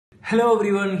Hello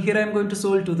everyone, here I am going to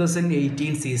solve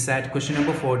 2018 CSAT question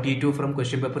number 42 from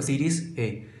question paper series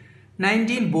A.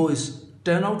 19 boys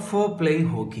turn out for playing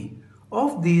hockey.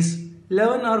 Of these,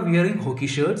 11 are wearing hockey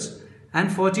shirts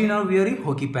and 14 are wearing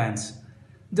hockey pants.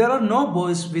 There are no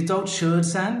boys without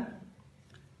shirts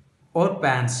or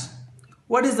pants.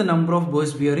 What is the number of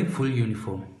boys wearing full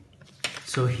uniform?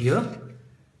 So here,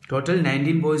 total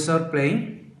 19 boys are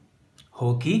playing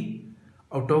hockey,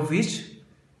 out of which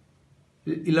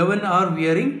 11 are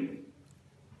wearing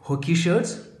hockey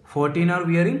shirts, 14 are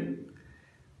wearing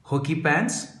hockey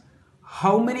pants.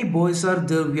 How many boys are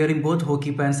there wearing both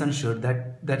hockey pants and shirt?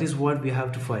 That is what we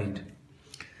have to find.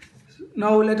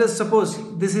 Now let us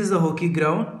suppose this is the hockey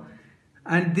ground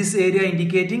and this area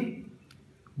indicating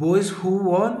boys who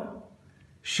wore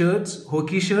shirts,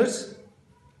 hockey shirts,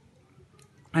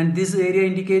 and this area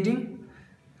indicating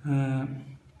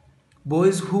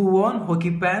boys who wore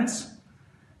hockey pants,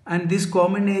 and this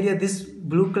common area, this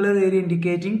blue color area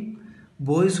indicating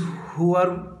boys who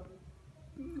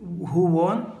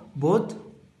wore both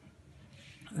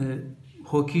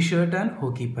hockey shirt and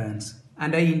hockey pants,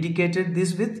 and I indicated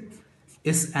this with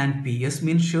S and P. S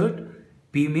means shirt,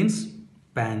 P means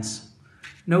pants.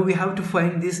 Now we have to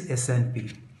find this S and P.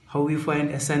 How we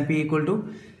find S and P? Equal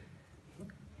to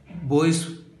boys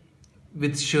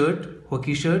with shirt,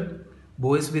 hockey shirt,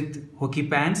 boys with hockey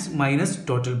pants minus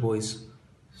total boys.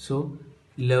 So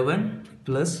 11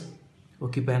 plus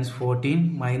hockey pants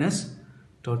 14 minus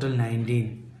total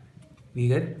 19. We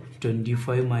get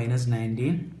 25 minus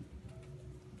 19,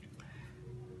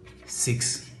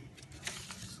 6.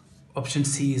 Option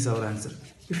C is our answer.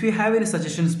 If you have any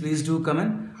suggestions, please do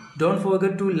comment. Don't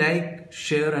forget to like,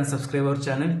 share and subscribe our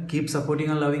channel. Keep supporting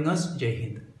and loving us. Jai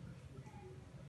Hind.